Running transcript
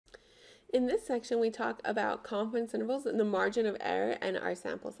In this section, we talk about confidence intervals and the margin of error and our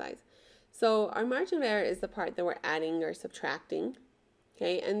sample size. So our margin of error is the part that we're adding or subtracting,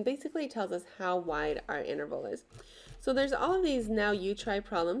 okay? And basically it tells us how wide our interval is. So there's all of these now you try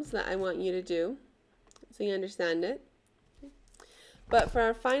problems that I want you to do so you understand it. But for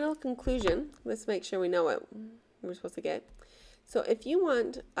our final conclusion, let's make sure we know what we're supposed to get. So if you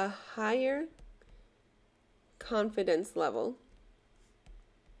want a higher confidence level,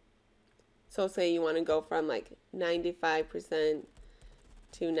 so say you want to go from like 95%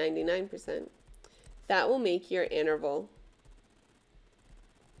 to 99%, that will make your interval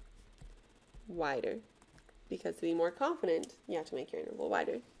wider, because to be more confident, you have to make your interval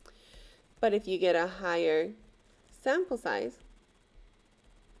wider. But if you get a higher sample size,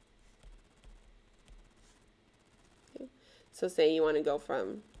 okay, so say you want to go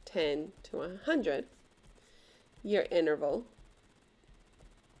from 10 to 100, your interval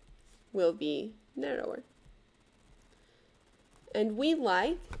will be narrower. And we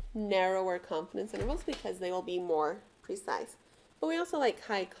like narrower confidence intervals because they will be more precise. But we also like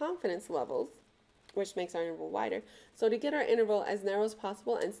high confidence levels, which makes our interval wider. So to get our interval as narrow as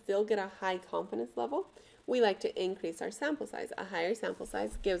possible and still get a high confidence level, we like to increase our sample size. A higher sample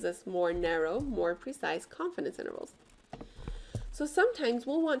size gives us more narrow, more precise confidence intervals. So sometimes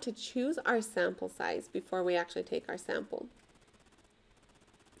we'll want to choose our sample size before we actually take our sample.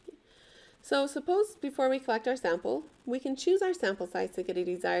 So suppose before we collect our sample, we can choose our sample size to get a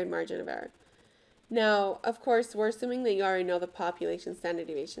desired margin of error. Now, of course, we're assuming that you already know the population standard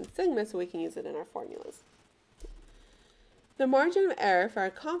deviation sigma, so we can use it in our formulas. The margin of error for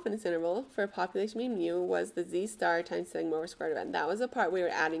our confidence interval for population mean mu was the z star times sigma over square root of n. That was the part we were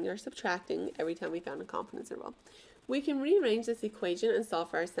adding or subtracting every time we found a confidence interval. We can rearrange this equation and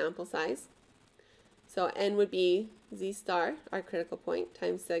solve for our sample size. So n would be z star, our critical point,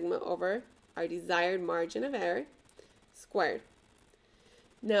 times sigma over our desired margin of error squared.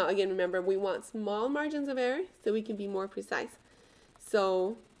 Now again, remember, we want small margins of error so we can be more precise.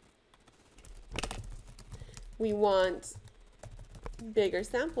 So we want bigger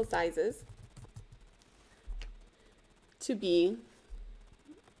sample sizes to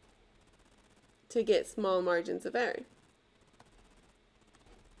get small margins of error.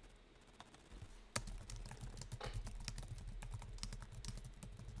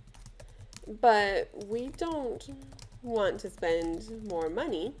 But we don't want to spend more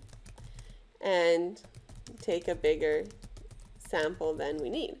money and take a bigger sample than we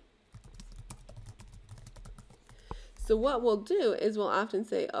need. So what we'll do is we'll often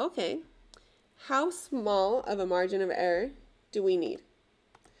say, okay, how small of a margin of error do we need?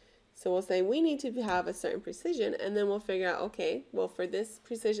 So we'll say we need to have a certain precision, and then we'll figure out, okay, well, for this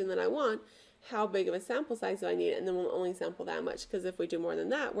precision that I want, how big of a sample size do I need? And then we'll only sample that much, because if we do more than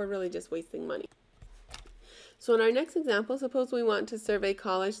that, we're really just wasting money. So in our next example, suppose we want to survey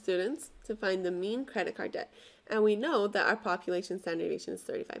college students to find the mean credit card debt, and we know that our population standard deviation is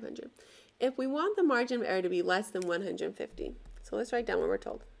 3,500. If we want the margin of error to be less than 150, so let's write down what we're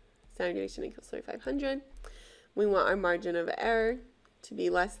told. Standard deviation equals 3,500. We want our margin of error to be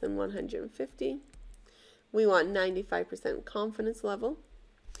less than 150. We want 95% confidence level.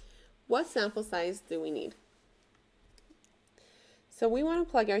 What sample size do we need? So we want to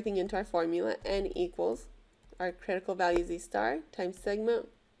plug everything into our formula. N equals our critical value z star times sigma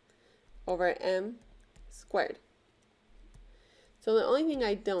over m squared. So the only thing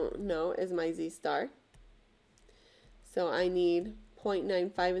I don't know is my z star. So I need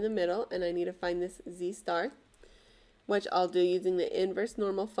 0.95 in the middle, and I need to find this z star, which I'll do using the inverse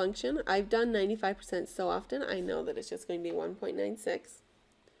normal function. I've done 95% so often, I know that it's just going to be 1.96.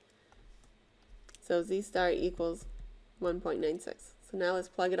 So z star equals 1.96. So now let's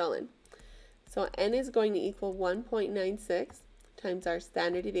plug it all in. So n is going to equal 1.96 times our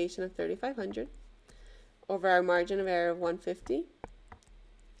standard deviation of 3,500 over our margin of error of 150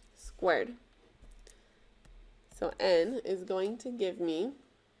 squared. So n is going to give me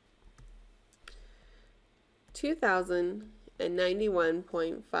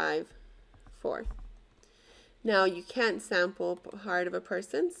 2,091.54. Now you can't sample part of a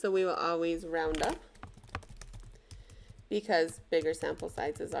person, so we will always round up because bigger sample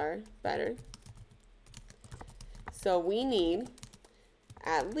sizes are better. So we need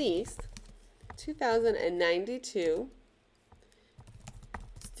at least 2,092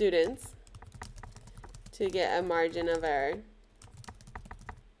 students to get a margin of error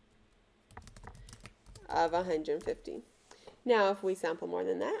of 150. Now, if we sample more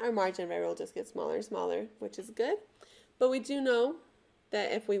than that, our margin of error will just get smaller and smaller, which is good. But we do know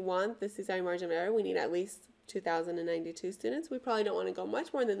that if we want this desired margin of error, we need at least 2,092 students. We probably don't want to go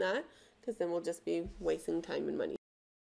much more than that because then we'll just be wasting time and money.